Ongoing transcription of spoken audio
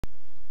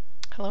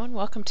Hello and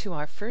welcome to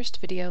our first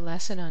video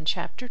lesson on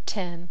Chapter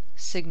 10,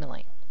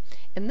 Signaling.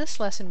 In this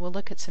lesson we'll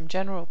look at some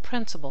general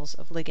principles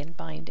of ligand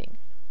binding.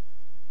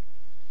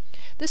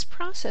 This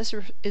process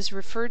is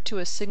referred to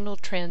as signal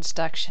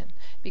transduction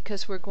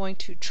because we're going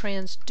to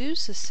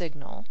transduce a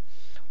signal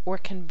or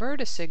convert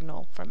a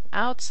signal from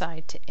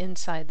outside to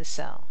inside the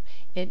cell.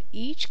 In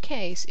each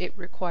case it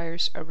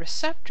requires a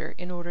receptor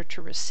in order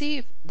to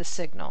receive the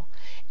signal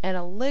and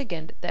a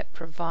ligand that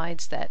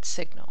provides that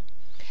signal.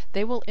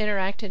 They will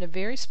interact in a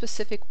very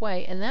specific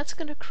way, and that's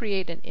going to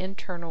create an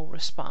internal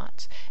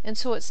response. And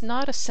so it's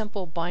not a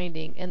simple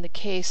binding in the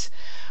case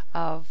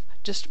of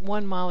just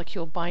one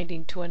molecule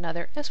binding to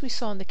another, as we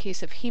saw in the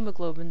case of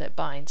hemoglobin that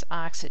binds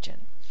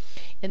oxygen.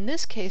 In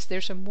this case,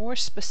 there's a more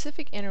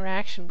specific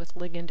interaction with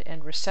ligand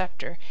and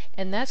receptor,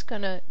 and that's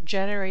going to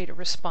generate a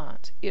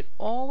response. It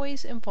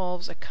always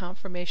involves a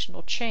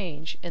conformational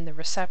change in the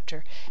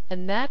receptor,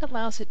 and that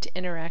allows it to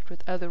interact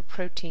with other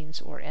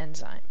proteins or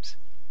enzymes.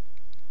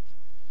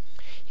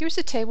 Here's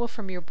a table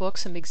from your book,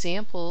 some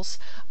examples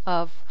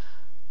of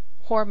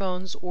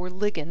hormones or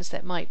ligands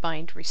that might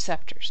bind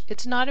receptors.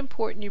 It's not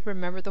important you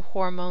remember the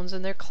hormones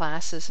and their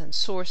classes and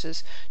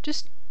sources,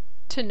 just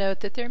to note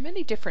that there are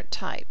many different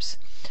types.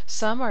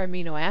 Some are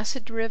amino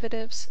acid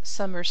derivatives,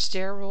 some are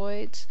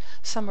steroids,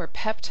 some are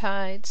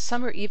peptides,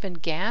 some are even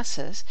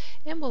gases,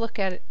 and we'll look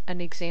at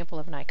an example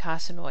of an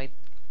icosanoid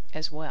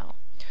as well.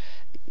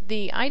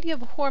 The idea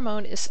of a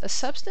hormone is a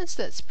substance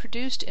that's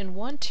produced in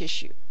one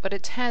tissue, but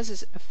it has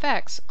its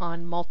effects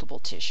on multiple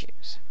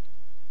tissues.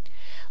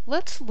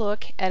 Let's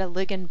look at a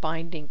ligand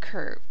binding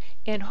curve,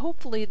 and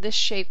hopefully this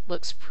shape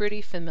looks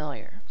pretty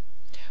familiar.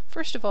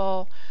 First of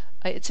all,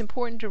 it's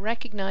important to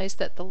recognize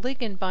that the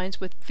ligand binds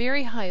with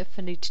very high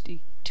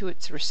affinity to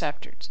its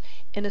receptors,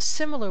 in a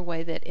similar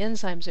way that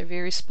enzymes are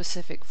very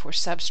specific for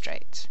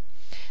substrates.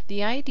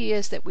 The idea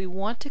is that we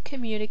want to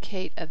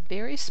communicate a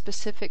very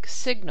specific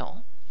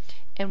signal,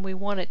 and we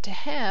want it to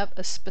have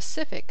a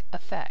specific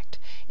effect.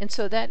 And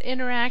so that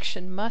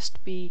interaction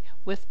must be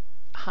with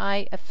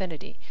high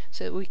affinity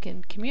so that we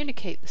can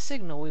communicate the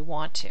signal we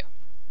want to.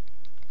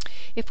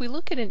 If we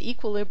look at an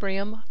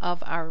equilibrium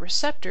of our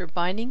receptor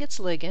binding its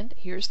ligand,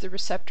 here's the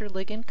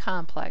receptor-ligand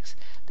complex,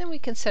 then we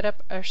can set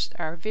up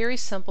our very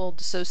simple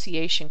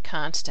dissociation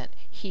constant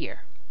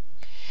here.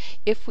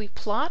 If we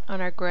plot on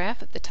our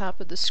graph at the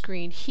top of the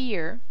screen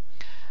here,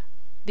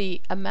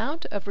 the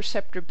amount of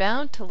receptor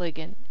bound to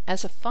ligand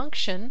as a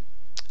function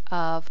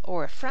of,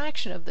 or a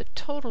fraction of, the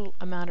total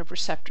amount of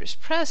receptors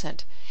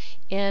present,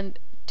 and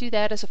do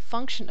that as a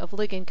function of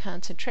ligand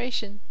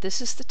concentration,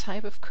 this is the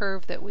type of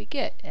curve that we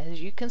get. As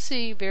you can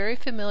see, very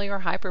familiar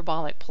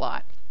hyperbolic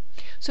plot.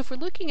 So if we're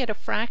looking at a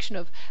fraction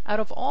of, out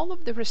of all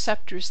of the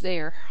receptors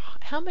there,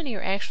 how many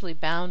are actually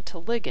bound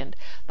to ligand,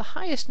 the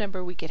highest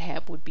number we could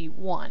have would be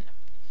 1.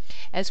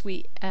 As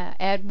we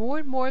add more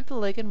and more of the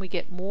ligand, we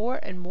get more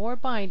and more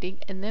binding,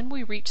 and then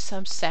we reach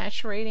some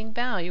saturating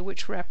value,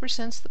 which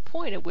represents the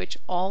point at which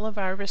all of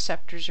our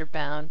receptors are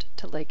bound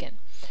to ligand.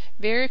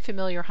 Very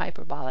familiar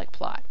hyperbolic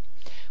plot.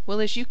 Well,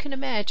 as you can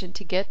imagine,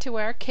 to get to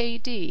our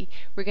KD,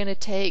 we're going to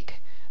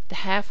take the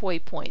halfway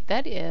point.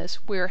 That is,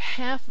 where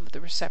half of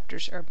the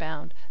receptors are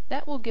bound.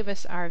 That will give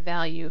us our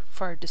value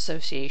for our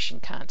dissociation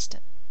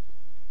constant.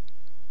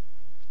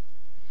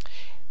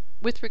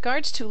 With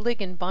regards to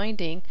ligand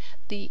binding,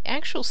 the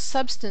actual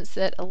substance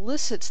that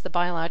elicits the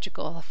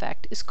biological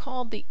effect is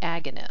called the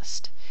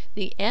agonist.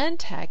 The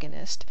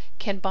antagonist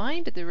can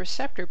bind to the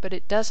receptor, but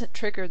it doesn't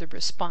trigger the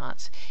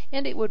response,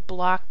 and it would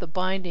block the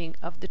binding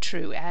of the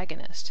true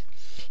agonist.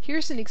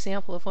 Here's an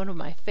example of one of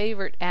my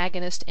favorite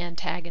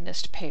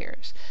agonist-antagonist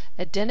pairs.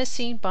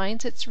 Adenosine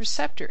binds its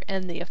receptor,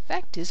 and the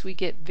effect is we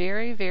get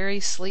very, very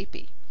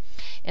sleepy.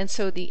 And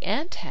so the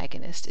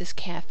antagonist is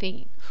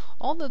caffeine.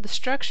 Although the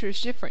structure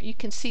is different, you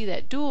can see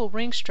that dual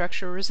ring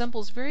structure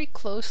resembles very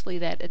closely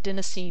that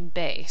adenosine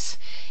base.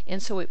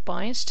 And so it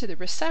binds to the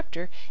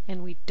receptor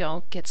and we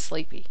don't get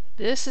sleepy.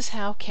 This is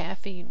how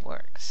caffeine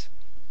works.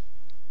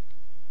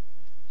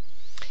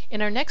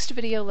 In our next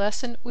video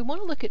lesson, we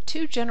want to look at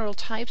two general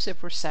types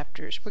of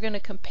receptors. We're going to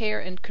compare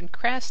and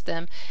contrast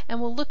them, and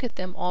we'll look at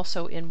them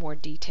also in more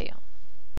detail.